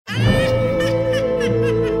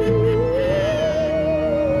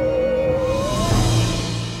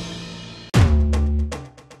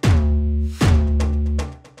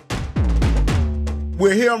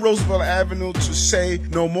here on Roosevelt Avenue to say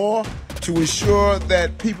no more, to ensure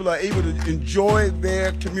that people are able to enjoy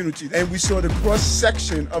their community. And we saw the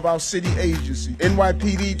cross-section of our city agency.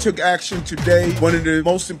 NYPD took action today. One of the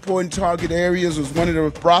most important target areas was one of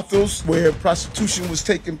the brothels where prostitution was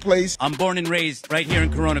taking place. I'm born and raised right here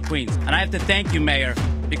in Corona, Queens. And I have to thank you, Mayor,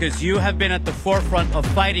 because you have been at the forefront of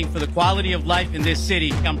fighting for the quality of life in this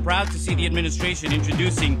city. I'm proud to see the administration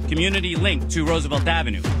introducing Community Link to Roosevelt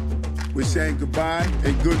Avenue. We're saying goodbye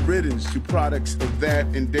and good riddance to products of that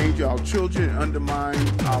endanger our children and undermine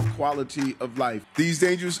our quality of life. These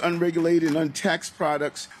dangerous, unregulated, and untaxed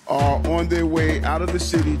products are on their way out of the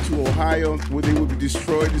city to Ohio, where they will be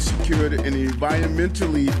destroyed and secured in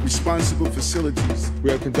environmentally responsible facilities.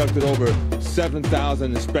 We have conducted over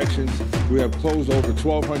 7,000 inspections. We have closed over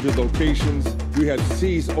 1,200 locations. We have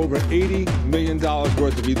seized over $80 million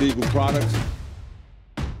worth of illegal products.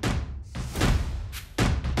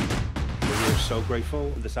 So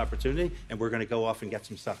grateful for this opportunity, and we're going to go off and get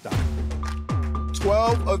some stuff done.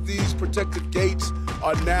 12 of these protective gates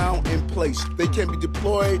are now in place. They can be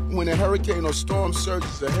deployed when a hurricane or storm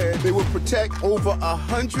surges ahead. They will protect over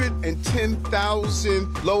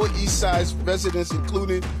 110,000 Lower East Side residents,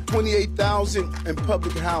 including 28,000 in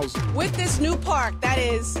public housing. With this new park that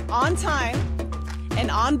is on time and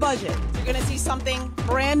on budget, you're going to see something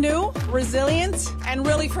brand new, resilient, and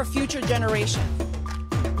really for future generations.